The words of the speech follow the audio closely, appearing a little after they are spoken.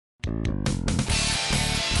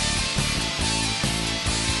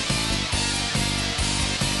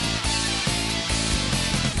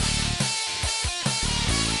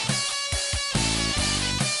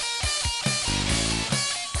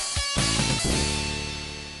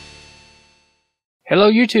Hello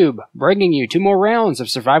YouTube, bringing you 2 more rounds of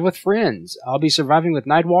Survive with Friends. I'll be surviving with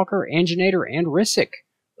Nightwalker, Anginator, and Risikh.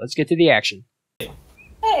 Let's get to the action.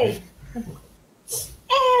 Hey!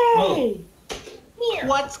 Hey! Here.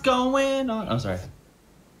 What's going on? I'm sorry.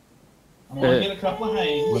 I'm gonna get a couple of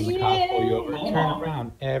hangs. When the cops pull you over, turn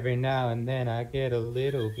around. Every now and then I get a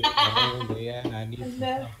little bit lonely and I need some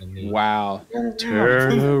company. Wow.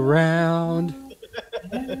 Turn around.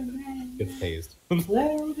 Gets tased.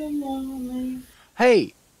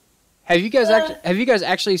 Hey, have you guys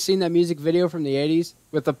actually seen that music video from the 80s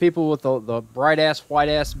with the people with the bright ass white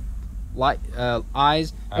ass light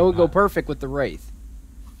eyes? That would go perfect with the Wraith.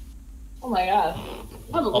 Oh my god.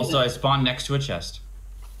 Also, I spawned next to a chest.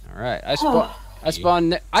 All right, I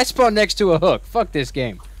spawned next to a hook. Fuck this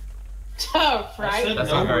game. Oh, right.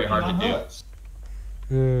 That's not very hard to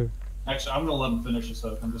do. Actually, I'm gonna let him finish his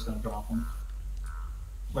hook. I'm just gonna drop him.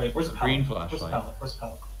 Wait, where's the pallet? Green flashlight. Where's the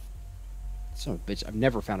pallet? Son of a bitch! I've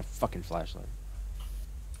never found a fucking flashlight.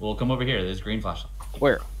 Well, come over here. There's a green flashlight.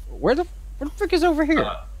 Where the frick is over here?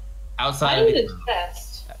 Outside. I need a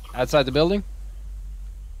chest. Outside the building?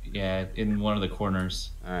 Yeah, in one of the corners.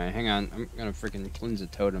 All right, hang on. I'm gonna freaking cleanse a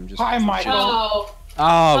totem. Just hi, Michael.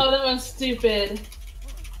 Oh, that was stupid.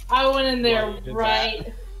 I went in there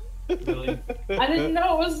right. Really? I didn't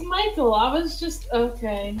know it was Michael. I was just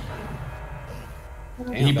okay.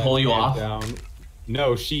 Did he pull you off? Down.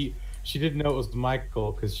 No, she didn't know it was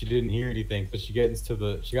Michael because she didn't hear anything. But she got into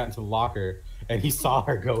the locker and he saw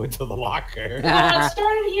her go into the locker. Well, I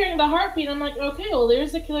started hearing the heartbeat. I'm like, okay, well,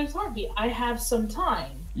 there's the killer's heartbeat. I have some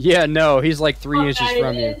time. Yeah, no, he's like 3 inches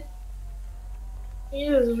from you. He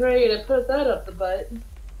was ready to put that up the butt.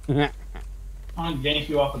 I'm gonna yank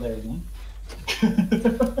you off of there again.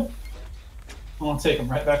 I'm gonna take him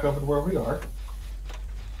right back over to where we are.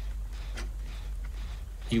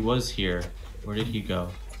 He was here. Where did he go?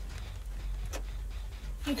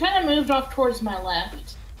 He kind of moved off towards my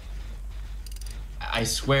left. I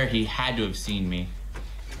swear he had to have seen me.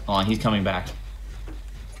 Hold on, he's coming back.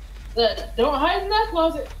 Don't hide in that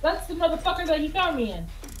closet. That's the motherfucker that he found me in.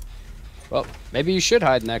 Well, maybe you should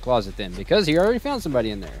hide in that closet then, because he already found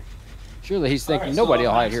somebody in there. Surely he's thinking nobody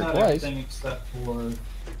will hide here twice. Everything except for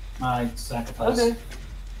my sacrifice. Okay.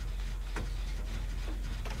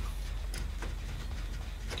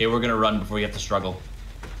 Okay, we're gonna run before we have to struggle.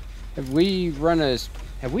 Have we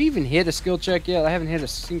even hit a skill check yet? I haven't hit a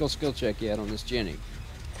single skill check yet on this Jenny.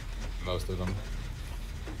 Most of them.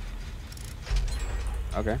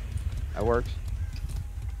 Okay, that works.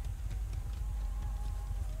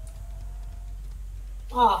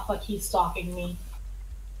 Ah, fuck, he's stalking me.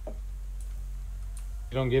 You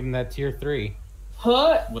don't give him that tier 3.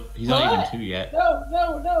 Huh? He's not even 2 yet. No.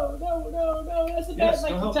 That's a bad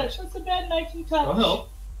Nike touch. That's a bad Nike touch. Go help.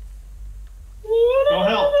 Go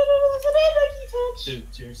help. That's a bad Nike touch.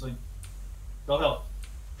 Dude, seriously. Go help.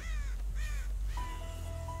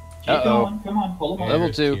 Keep Uh-oh. going. Come on, pull him Level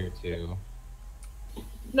over. 2. Tier 2.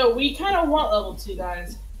 No, we kind of want level 2,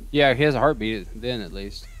 guys. Yeah, he has a heartbeat then at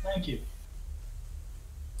least. Thank you.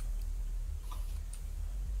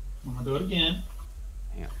 I'm gonna do it again.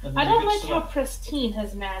 Yeah. I don't like how pristine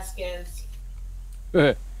his mask is.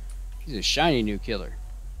 He's a shiny new killer.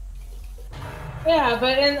 Yeah,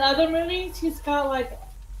 but in other movies, he's got like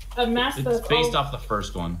a mask that's It's based off the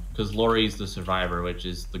first one, because Laurie's the survivor, which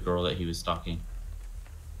is the girl that he was stalking.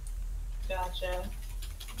 Gotcha.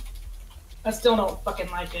 I still don't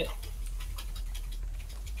fucking like it.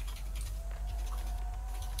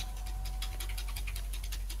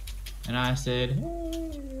 And I said,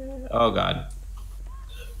 oh god.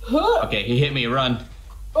 Huh. Okay, he hit me, run.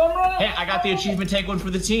 I'm running. Hey, I got the achievement, take one for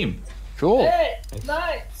the team. Cool. Hey,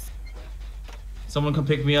 nice. Someone come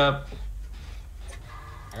pick me up.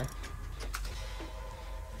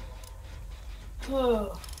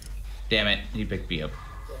 Oh. Damn it, he picked me up.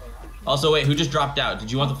 Also, wait, who just dropped out?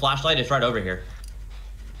 Did you want the flashlight? It's right over here.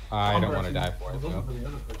 I don't want to die for it, though.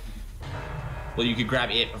 Well, you could grab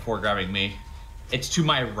it before grabbing me. It's to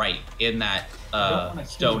my right, in that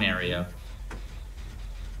stone area.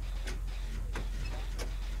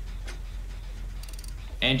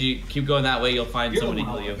 Angie, keep going that way, you'll find someone to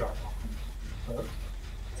heal you.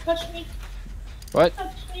 Touch me. What?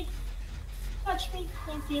 Touch me. Touch me.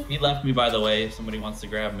 Thank you. He left me, by the way, if somebody wants to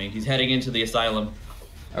grab me. He's heading into the asylum.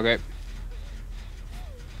 Okay.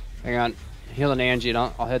 Hang on. Healing Angie, and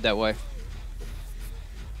I'll head that way.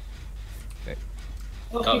 Okay.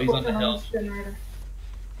 Oh, he's on the hill. Generator.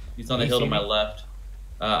 He's on the hill to my left.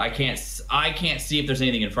 I can't see if there's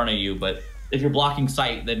anything in front of you, but if you're blocking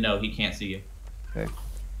sight, then no, he can't see you. Okay.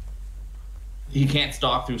 He can't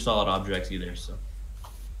stalk through solid objects either, so.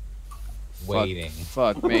 Waiting.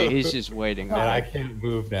 Fuck me, he's just waiting. And I can't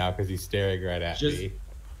move now because he's staring right at me.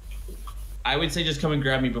 I would say just come and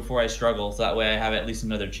grab me before I struggle, so that way I have at least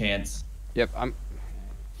another chance. Yep, I'm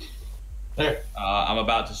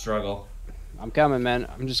about to struggle. I'm coming, man.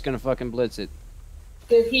 I'm just gonna fucking blitz it.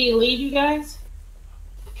 Did he leave you guys?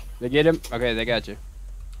 They get him? Okay, they got you.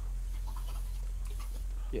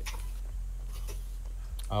 Yeah.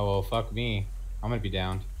 Oh, well, fuck me. I'm gonna be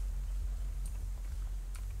downed.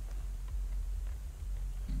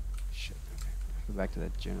 Shit. Okay. Go back to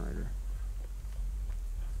that generator.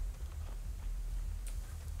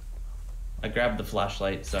 I grabbed the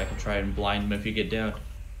flashlight so I can try and blind him if you get down.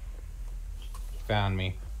 Found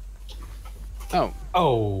me.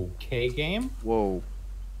 Oh. Okay, game? Whoa.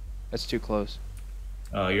 That's too close.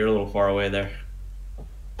 Oh, you're a little far away there.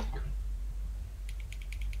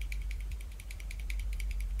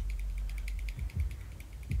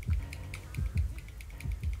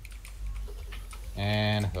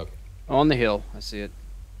 And hook. On the hill. I see it.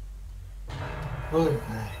 Okay.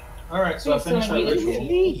 Alright, so I finished that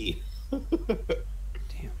ritual.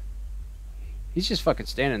 Damn. He's just fucking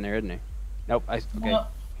standing there, isn't he? Nope. Okay. No.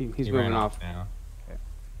 He's He moving ran off. now. Okay.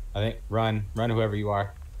 I think run whoever you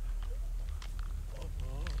are.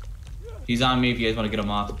 He's on me if you guys want to get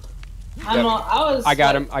him off. I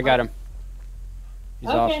got him. I got him. He's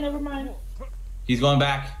okay, off. never mind. He's going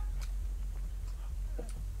back.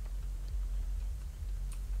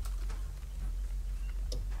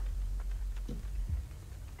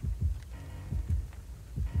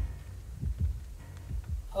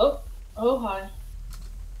 Oh hi.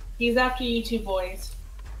 He's after you two boys.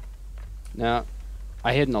 No.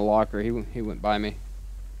 I hid in the locker. He went by me.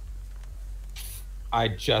 I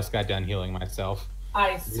just got done healing myself.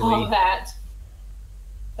 I saw that.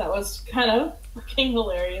 That was kind of fucking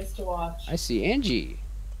hilarious to watch. I see Angie.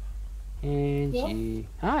 Angie.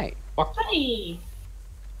 Hi. Hi.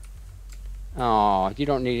 Oh, you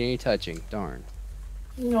don't need any touching. Darn.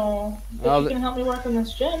 No. But you can help me work on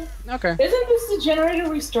this gen. Okay. Isn't this the generator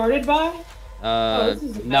we started by? This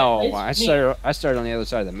is a bad no. place for I started on the other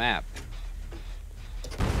side of the map.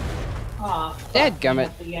 Ah,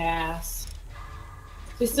 Dadgummit. The ass.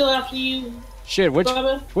 They still after you? Shit, which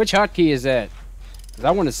Bubba? hotkey is that? 'Cause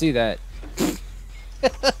I want to see that.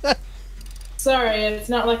 Sorry, it's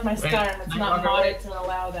not like my Skyrim. It's not Nightwalker, modded to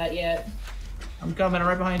allow that yet. I'm coming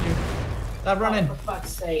right behind you. Stop running. Oh, for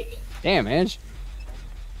fuck's sake. Damn, Ange.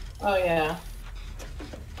 Oh yeah.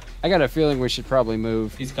 I got a feeling we should probably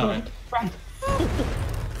move. He's coming.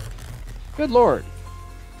 Good lord.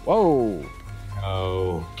 Whoa.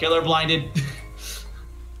 Oh. Killer blinded.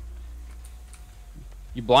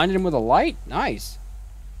 You blinded him with a light? Nice.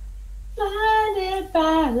 Blinded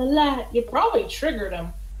by the light. You probably triggered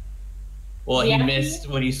him. Well, he Yeah. missed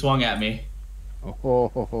when he swung at me. Oh,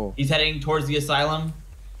 ho, ho, ho. He's heading towards the asylum.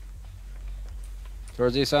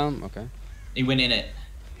 Towards the asylum? Okay. He went in it.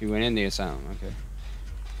 He went in the asylum. Okay.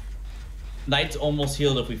 Knight's almost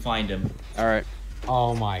healed if we find him. Alright.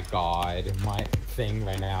 Oh my god. My thing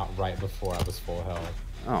ran out right before I was full health.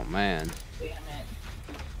 Oh, man. Damn it.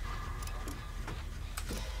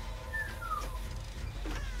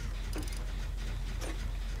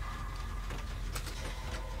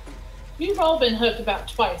 We've all been hooked about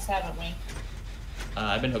twice, haven't we?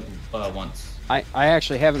 I've been hooked once. I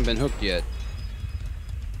actually haven't been hooked yet.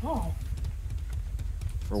 Oh.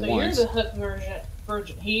 For So once. you're the hook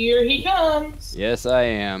virgin. Here he comes. Yes, I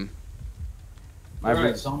am.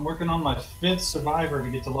 Alright, so I'm working on my 5th survivor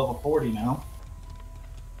to get to level 40 now.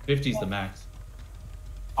 50's the max.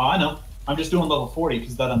 Oh, I know. I'm just doing level 40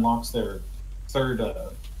 because that unlocks their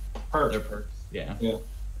 3rd perk. Their perks. Yeah. Yeah.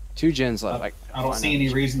 2 gens left. I don't see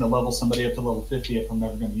any reason to level somebody up to level 50 if I'm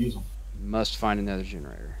never going to use them. Must find another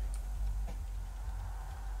generator.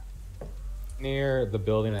 Near the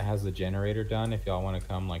building that has the generator done, if y'all want to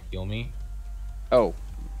come, like, heal me. Oh,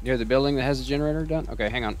 near the building that has the generator done? Okay,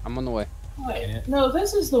 hang on. I'm on the way. Wait, no,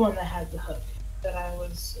 this is the one that had the hook that I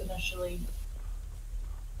was initially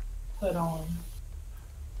put on.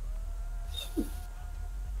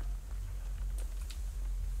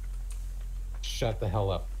 Shut the hell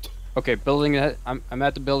up. Okay, building that. I'm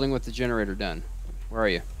at the building with the generator done. Where are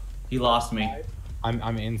you? He lost me.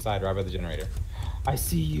 I'm inside right by the generator. I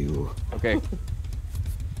see you. Okay.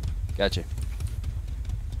 Gotcha.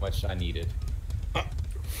 Which I needed.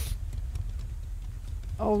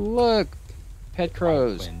 Oh, look. Pet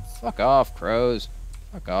crows. Twins. Fuck off, crows.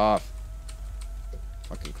 Fuck off.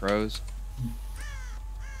 Fucking crows.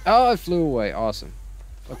 Oh, it flew away. Awesome.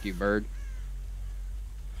 Fuck you, bird.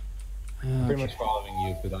 I'm pretty much following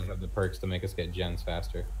you because I have the perks to make us get gens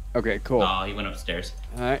faster. Okay, cool. Oh, he went upstairs.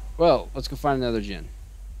 Alright, well, let's go find another gen.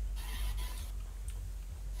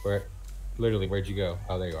 Where? Literally, where'd you go?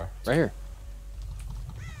 Oh, there you are. Right here.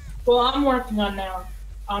 Well, I'm working on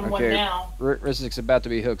one now. Risikh's about to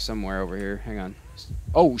be hooked somewhere over here. Hang on.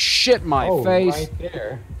 Oh, shit, my Oh, face. right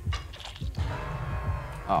there.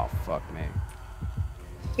 Oh, fuck me.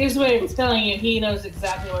 Here's what it's telling you. He knows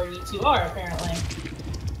exactly where you two are, apparently.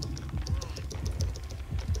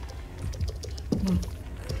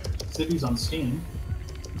 City's on Steam.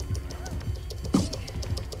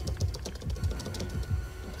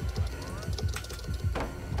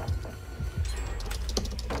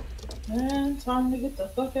 And time to get the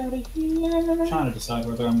fuck out of here. I'm trying to decide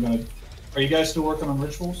whether I'm gonna. Are you guys still working on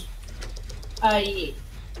rituals?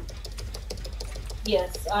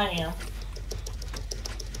 Yes, I am.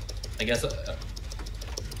 I guess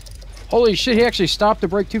Holy shit, he actually stopped to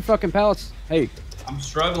break 2 fucking pallets. Hey. I'm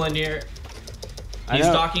struggling here. I He's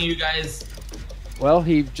know. stalking you guys. Well,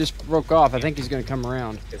 he just broke off. I think he's gonna come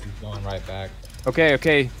around. Because he's going right back.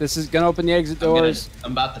 Okay. This is gonna open the exit doors.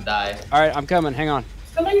 I'm about to die. Alright, I'm coming. Hang on.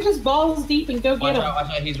 Somebody just balls deep and go get him. Watch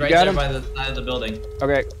out. He's right got there him? by the side of the building.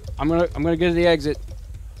 Okay. I'm gonna get to the exit.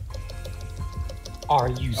 Are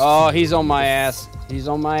you Oh, he's on my ass. He's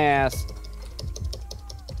on my ass.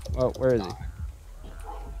 Oh, where is he?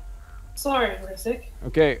 Sorry, Risikh.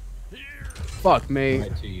 Okay. Fuck me.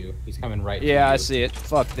 Right to you. He's coming right to you. Yeah, I see it.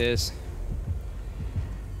 Fuck this.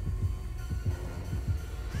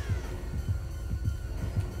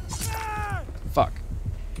 Fuck.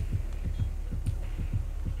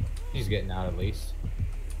 He's getting out at least.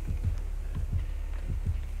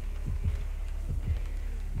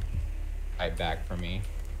 Right back for me.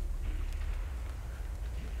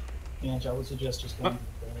 Yeah, I would suggest just going.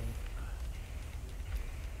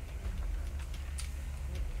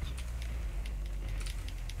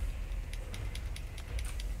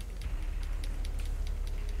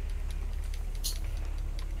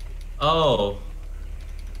 Oh.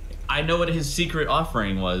 I know what his secret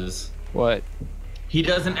offering was. What? He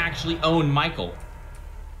doesn't actually own Michael.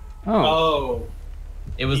 Oh. Oh.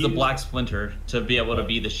 It was the black splinter to be able to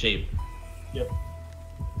be the shape. Yep.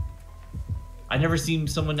 I never seen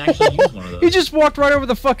someone actually use one of those. He just walked right over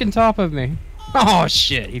the fucking top of me. Oh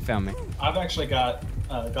shit, he found me. I've actually got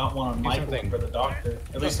one on Michael something. for the doctor.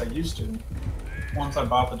 At least I used to. Once I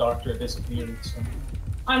bought the doctor, it disappeared. So.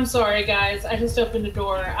 I'm sorry, guys. I just opened the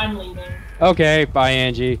door. I'm leaving. Okay, bye,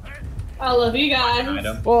 Angie. I love you guys.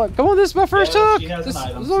 Item. Well, come on, this is my first Yeah, hook. she has This an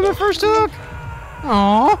item, is my so- first hook.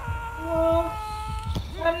 Aww. Well,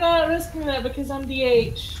 I'm not risking that because I'm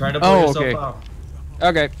DH. Try to pull Oh, yourself okay. out.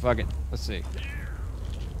 Okay, fuck it. Let's see.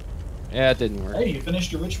 Yeah, it didn't work. Hey, you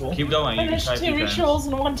finished your ritual. Keep going. You can Finished try 2 2 times. rituals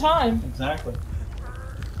in one time. Exactly.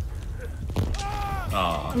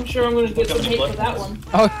 Aw. I'm sure I'm going to get Look some up hate the for that buttons.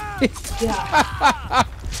 one. Oh, Yeah.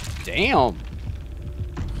 damn.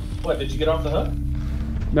 What, did you get off the hook?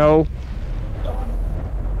 No, Darn.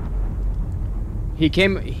 he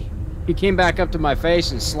came back up to my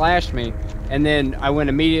face and slashed me, and then I went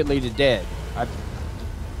immediately to dead.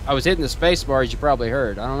 I was hitting the space bar, as you probably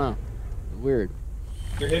heard. I don't know. Weird.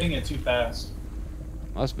 You're hitting it too fast.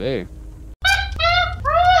 Must be.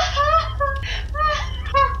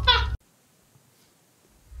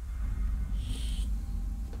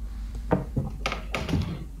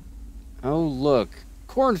 Oh, look.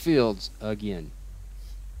 Cornfields again.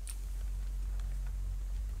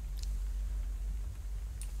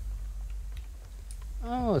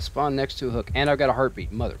 Oh, spawn next to a hook. And I've got a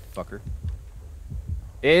heartbeat, motherfucker.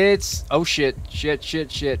 It's... Oh, shit. Shit.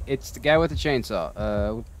 It's the guy with the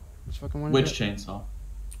chainsaw. Which fucking one is Which it? chainsaw?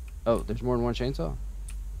 Oh, there's more than one chainsaw?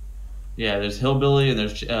 Yeah, there's Hillbilly and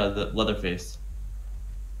there's the Leatherface.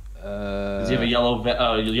 Does he have a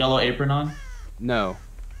yellow apron on? No.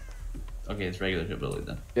 Okay, it's regular Hillbilly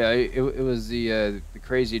then. Yeah, it was the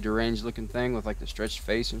crazy deranged looking thing with like the stretched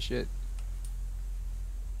face and shit.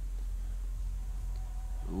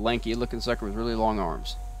 Lanky looking sucker with really long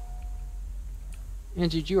arms.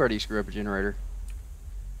 Angie, did you already screw up a generator?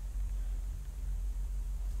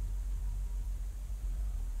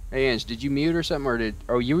 Hey Ange, did you mute or something, or did?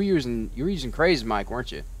 Oh, you were using Craze mic,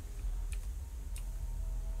 weren't you?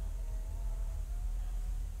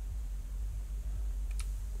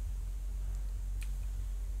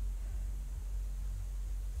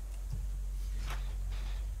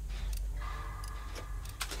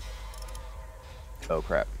 Oh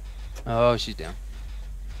crap! Oh, she's down.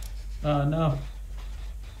 No.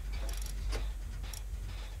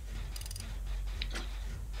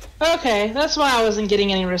 Okay, that's why I wasn't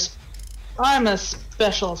getting any response. I'm a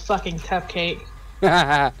special fucking cupcake.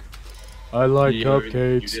 I like You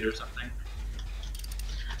cupcakes. did or something.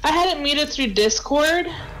 I had it muted through Discord.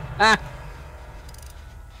 Ah.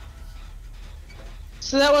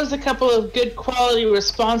 So that was a couple of good quality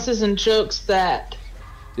responses and jokes that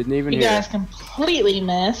Didn't even you hear. guys completely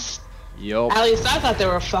missed. Yup. At least I thought they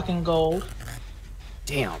were fucking gold.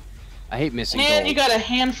 Damn. I hate missing And gold. you got a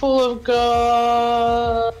handful of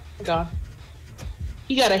God.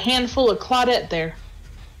 You got a handful of Claudette there.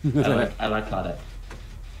 I like Claudette.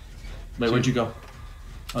 Wait, where'd you go?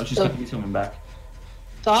 Oh, she's coming back.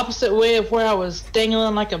 The opposite way of where I was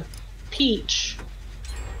dangling like a peach.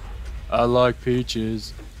 I like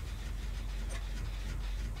peaches.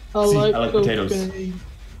 I like potatoes. cocaine.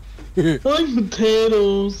 I like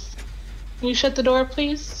potatoes. Can you shut the door,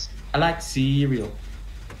 please? I like cereal.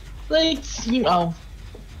 Like, oh.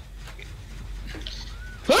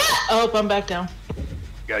 Oh, I'm back down.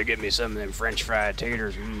 Gotta get me some of them French fried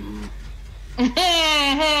taters.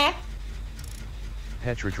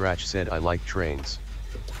 Petradrach said I like trains.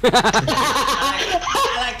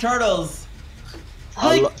 I like turtles.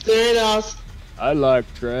 Like, there it is. I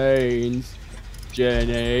like trains,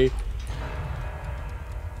 Jenny.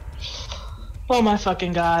 Oh my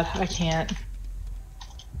fucking god, I can't.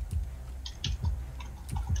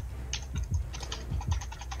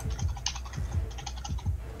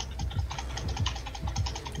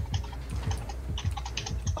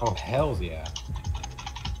 Oh, hells yeah.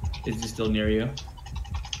 Is he still near you?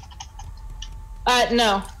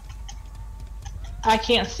 No. I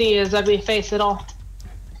can't see his ugly face at all.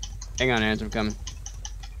 Hang on, Ant, I'm coming.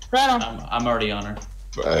 Right on. I'm already on her.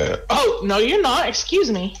 Oh, no, you're not. Excuse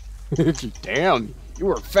me. Damn, you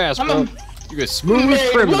were fast, I'm bro. a You're a smooth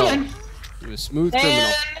married criminal. woman. You're a smooth criminal.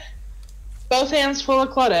 And both hands full of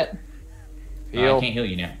Claudette. I Heal. can't heal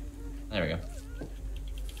you now. There we go.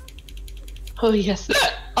 Oh, yes.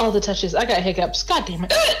 All the touches. I got hiccups. God damn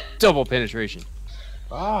it. Double penetration.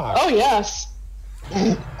 Ah. Oh, yes.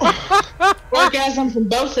 Orgasm from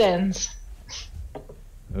both ends.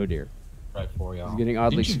 Oh dear. Right for y'all. He's getting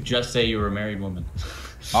oddly, Didn't you just say you were a married woman?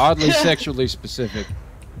 oddly sexually specific.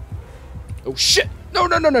 Oh shit! No!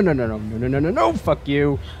 No! Fuck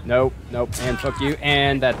you! Nope. And fuck you!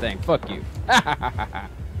 And that thing. Fuck you!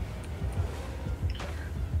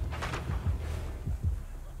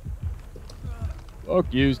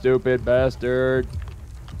 Fuck you, stupid bastard!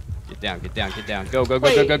 Get down! Go!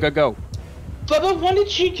 Wait. Go! Bubba, when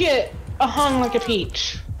did you get hung like a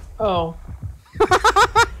peach? Oh.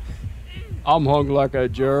 I'm hung like a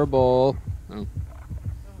gerbil. Oh.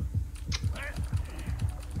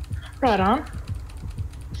 Right on.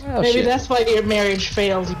 Well, Maybe shit. that's why your marriage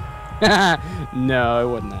failed. No,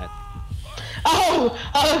 it wasn't that. Oh,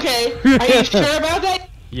 okay. Are you sure about that?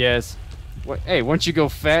 Yes. What? Hey, once you go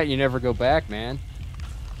fat, you never go back, man.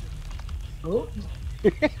 Oh.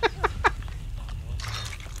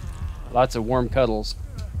 Lots of warm cuddles.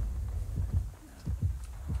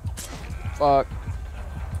 Fuck.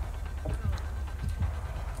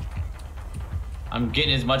 I'm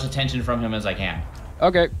getting as much attention from him as I can.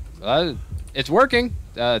 Okay. It's working.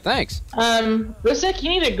 Thanks. Risikh, you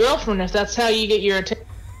need a girlfriend if that's how you get your attention.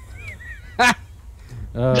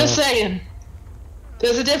 Just saying.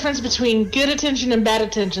 There's a difference between good attention and bad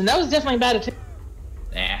attention. That was definitely bad attention.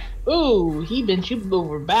 Nah. Ooh, he bent you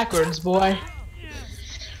over backwards, boy.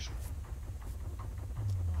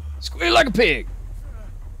 Squeal like a pig.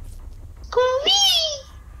 Squeak!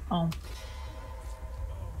 Oh.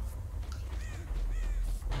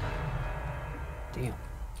 Damn.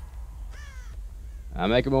 I'm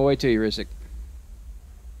making my way to you, Risikh.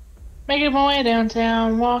 Making my way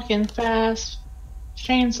downtown, walking fast.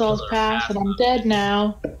 Chainsaws pass, and I'm dead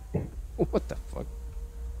now. What the fuck?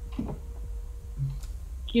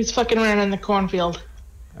 He's fucking around in the cornfield.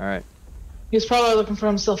 Alright. He's probably looking for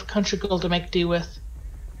himself a country girl to make do with.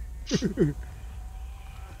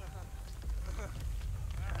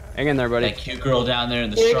 Hang in there, buddy. That cute girl down there in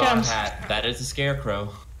the Here he straw comes. hat. That is a scarecrow.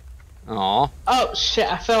 Aw. Oh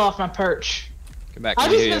shit, I fell off my perch. Come back.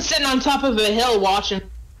 I've Let me just hear been sitting on top of a hill watching.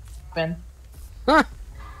 Huh.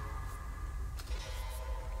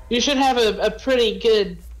 You should have a pretty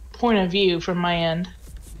good point of view from my end.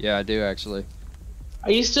 Yeah, I do actually.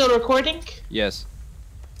 Are you still recording? Yes.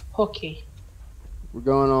 Okay. We're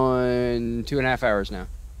going on 2.5 hours now.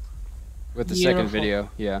 With the second Beautiful. video,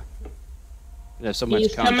 yeah. There's so much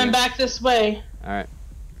He's content. coming back this way, Alright.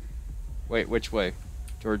 Wait, which way?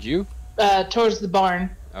 Towards you? towards the barn,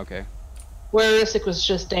 Okay. where Risikh was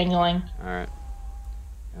just dangling. Alright.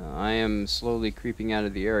 I am slowly creeping out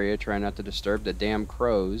of the area, trying not to disturb the damn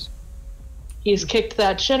crows. He's kicked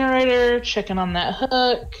that generator, checking on that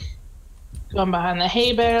hook, going behind the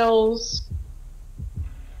hay bales.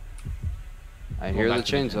 I hear the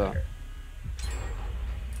chainsaw.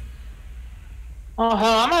 Oh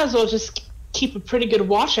hell, I might as well just keep a pretty good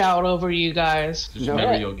watch out over you guys. Just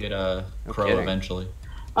remember you'll get a crow eventually.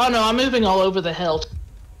 Oh no, I'm moving all over the hill.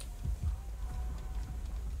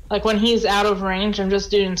 Like when he's out of range, I'm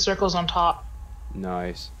just doing circles on top.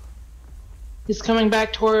 Nice. He's coming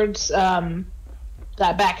back towards that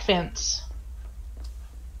back fence.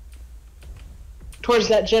 Towards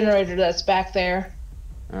that generator that's back there.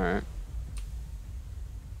 Alright.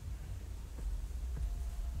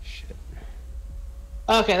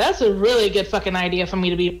 Okay, that's a really good fucking idea for me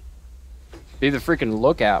to be. Be the freaking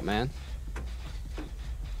lookout, man.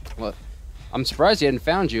 What? I'm surprised he hadn't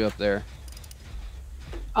found you up there.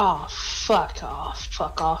 Oh, fuck off.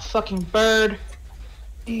 Fuck off. Fucking bird.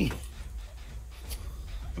 I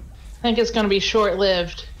think it's gonna be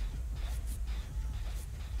short-lived.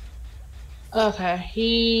 Okay,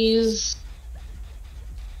 he's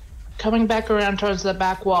coming back around towards the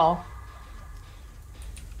back wall.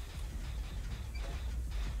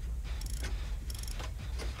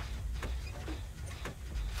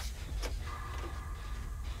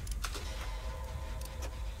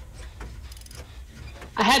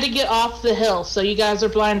 I had to get off the hill, so you guys are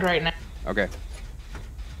blind right now. Okay.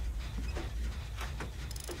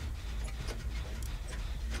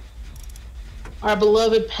 Our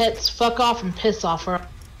beloved pets fuck off and piss off her.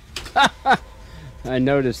 I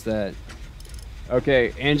noticed that.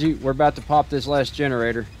 Okay, Angie, we're about to pop this last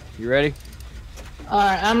generator. You ready?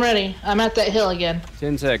 Alright, I'm ready. I'm at that hill again.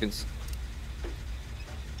 10 seconds.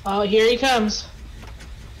 Oh, here he comes.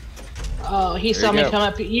 Oh, he saw me come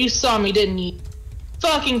up. You saw me, didn't you?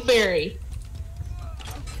 Fucking fairy.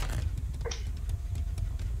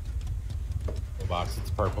 The box, it's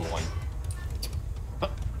a purple one.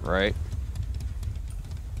 Right.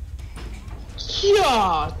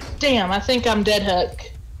 Yeah, damn, I think I'm dead hook.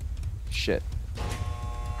 Shit.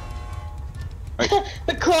 But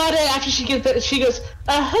Claudette, after she gets that, she goes,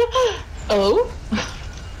 oh?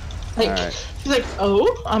 Like, right. She's like,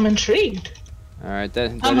 oh, I'm intrigued. Alright,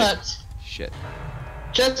 I'm hooked. Shit.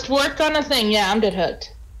 Just work on a thing. Yeah, I'm dead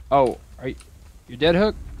hooked. Oh, you're dead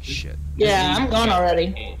hook? Shit. Yeah, I'm gone already.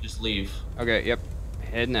 Hey, just leave. Okay, yep.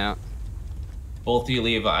 Heading out. Both of you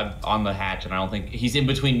leave. I'm on the hatch, and I don't think he's in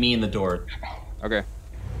between me and the door. Okay.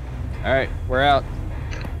 Alright, we're out.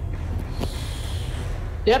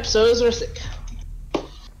 Yep, so is Risikh.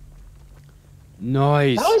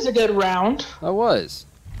 Nice. That was a good round. That was.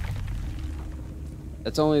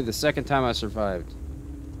 That's only the second time I survived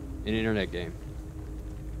in an internet game.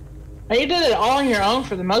 And you did it all on your own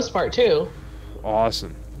for the most part, too.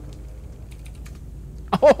 Awesome.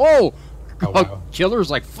 Oh, wow.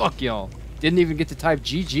 Killer's like, fuck y'all. Didn't even get to type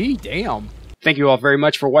GG, damn. Thank you all very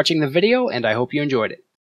much for watching the video, and I hope you enjoyed it.